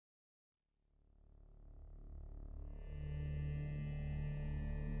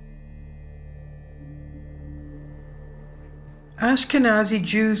Ashkenazi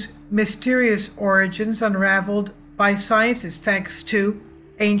Jews' mysterious origins unraveled by scientists thanks to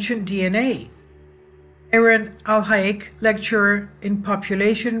ancient DNA. Aaron Alhaik, lecturer in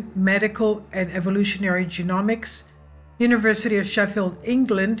population, medical, and evolutionary genomics, University of Sheffield,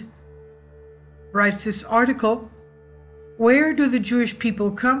 England, writes this article, "Where do the Jewish people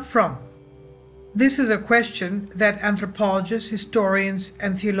come from?" This is a question that anthropologists, historians,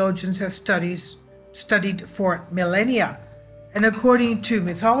 and theologians have studied for millennia. And according to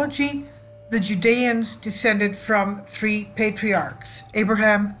mythology, the Judeans descended from three patriarchs,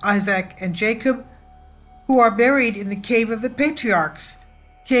 Abraham, Isaac, and Jacob, who are buried in the Cave of the Patriarchs,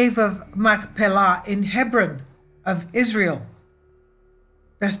 Cave of Machpelah in Hebron of Israel.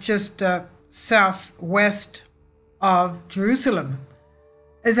 That's just southwest of Jerusalem.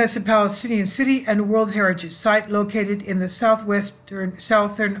 That's a Palestinian city and World Heritage Site located in the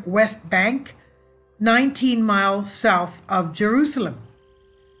southern West Bank, 19 miles south of Jerusalem.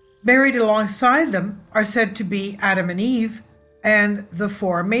 Buried alongside them are said to be Adam and Eve and the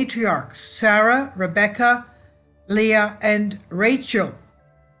four matriarchs, Sarah, Rebecca, Leah, and Rachel.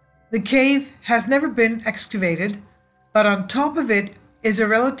 The cave has never been excavated, but on top of it is a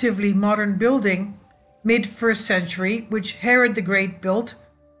relatively modern building, mid-1st century, which Herod the Great built,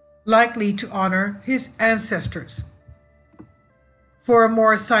 likely to honor his ancestors. For a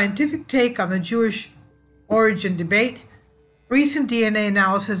more scientific take on the Jewish origin debate, recent DNA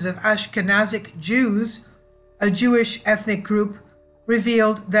analysis of Ashkenazic Jews, a Jewish ethnic group,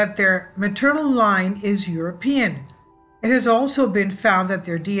 revealed that their maternal line is European. It has also been found that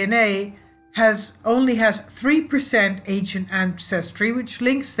their DNA only has 3% ancient ancestry, which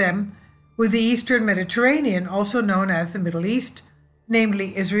links them with the Eastern Mediterranean, also known as the Middle East,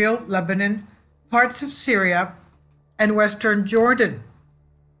 namely Israel, Lebanon, parts of Syria, and Western Jordan.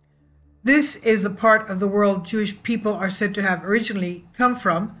 This is the part of the world Jewish people are said to have originally come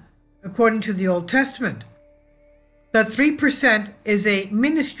from, according to the Old Testament. But 3% is a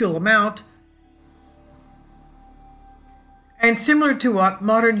minuscule amount, and similar to what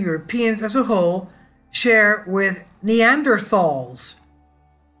modern Europeans as a whole share with Neanderthals.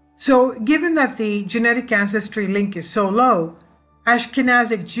 So, given that the genetic ancestry link is so low,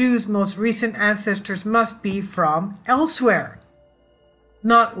 Ashkenazic Jews' most recent ancestors must be from elsewhere.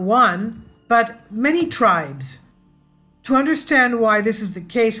 Not one, but many tribes. To understand why this is the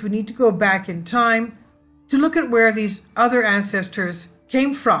case, we need to go back in time to look at where these other ancestors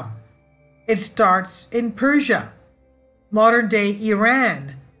came from. It starts in Persia, modern-day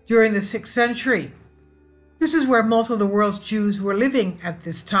Iran, during the 6th century. This is where most of the world's Jews were living at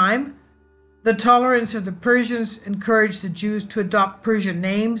this time. The tolerance of the Persians encouraged the Jews to adopt Persian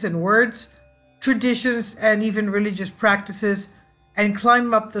names and words, traditions, and even religious practices, and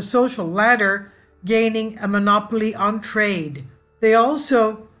climb up the social ladder, gaining a monopoly on trade. They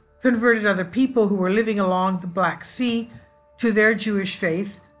also converted other people who were living along the Black Sea to their Jewish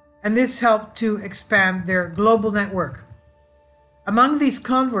faith, and this helped to expand their global network. Among these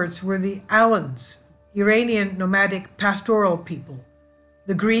converts were the Alans, Iranian nomadic pastoral people,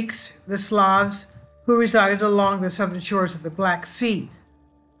 the Greeks, the Slavs, who resided along the southern shores of the Black Sea.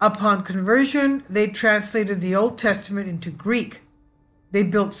 Upon conversion, they translated the Old Testament into Greek. They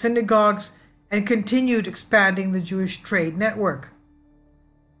built synagogues and continued expanding the Jewish trade network.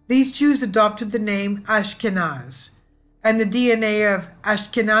 These Jews adopted the name Ashkenaz, and the DNA of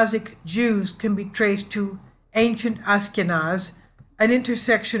Ashkenazic Jews can be traced to ancient Ashkenaz, an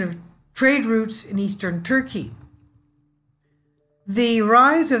intersection of trade routes in eastern Turkey. The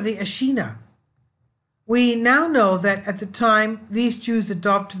rise of the Ashina. We now know that at the time these Jews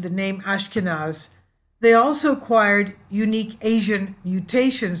adopted the name Ashkenaz, they also acquired unique Asian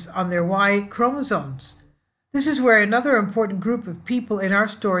mutations on their Y chromosomes. This is where another important group of people in our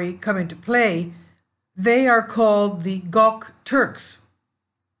story come into play. They are called the Gok Turks.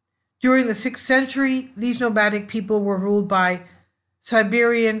 During the 6th century, these nomadic people were ruled by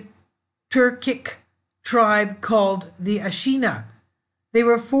Siberian Turkic tribe called the Ashina. They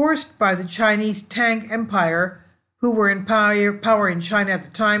were forced by the Chinese Tang Empire, who were in power in China at the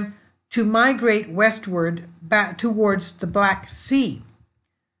time, to migrate westward back towards the Black Sea.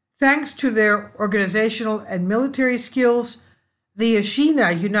 Thanks to their organizational and military skills, the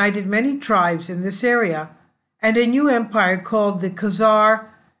Ashina united many tribes in this area, and a new empire called the Khazar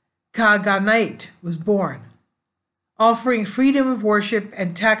Khaganate was born. Offering freedom of worship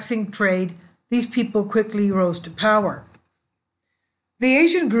and taxing trade, these people quickly rose to power. The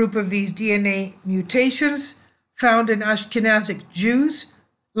Asian group of these DNA mutations, found in Ashkenazic Jews,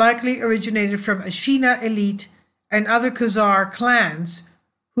 likely originated from Ashina elite and other Khazar clans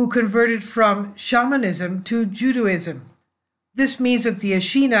who converted from shamanism to Judaism. This means that the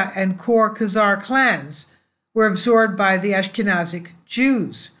Ashina and core Khazar clans were absorbed by the Ashkenazic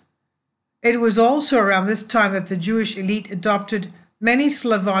Jews. It was also around this time that the Jewish elite adopted many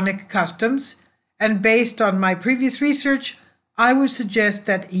Slavonic customs, and based on my previous research, I would suggest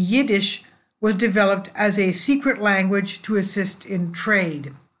that Yiddish was developed as a secret language to assist in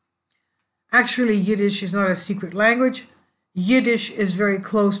trade. Actually, Yiddish is not a secret language. Yiddish is very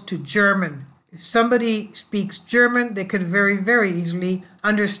close to German. If somebody speaks German, they could very, very easily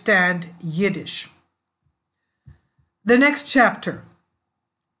understand Yiddish. The next chapter.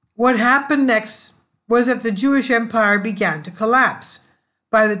 What happened next was that the Jewish Empire began to collapse.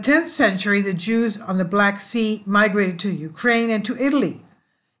 By the 10th century, the Jews on the Black Sea migrated to Ukraine and to Italy.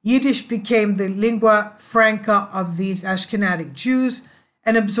 Yiddish became the lingua franca of these Ashkenazic Jews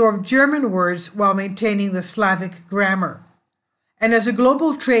and absorbed German words while maintaining the Slavic grammar. And as a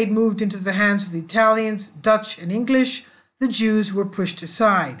global trade moved into the hands of the Italians, Dutch, and English, the Jews were pushed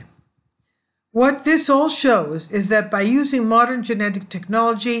aside. What this all shows is that by using modern genetic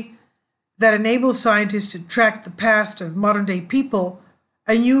technology that enables scientists to track the past of modern-day people,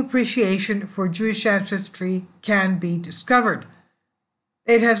 a new appreciation for Jewish ancestry can be discovered.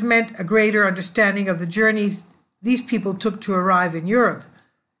 It has meant a greater understanding of the journeys these people took to arrive in Europe.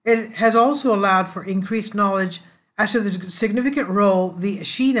 It has also allowed for increased knowledge as to the significant role the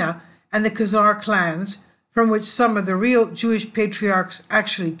Ashina and the Khazar clans, from which some of the real Jewish patriarchs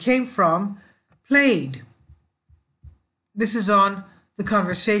actually came from, played. This is on The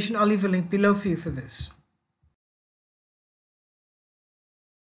Conversation. I'll leave a link below for you for this.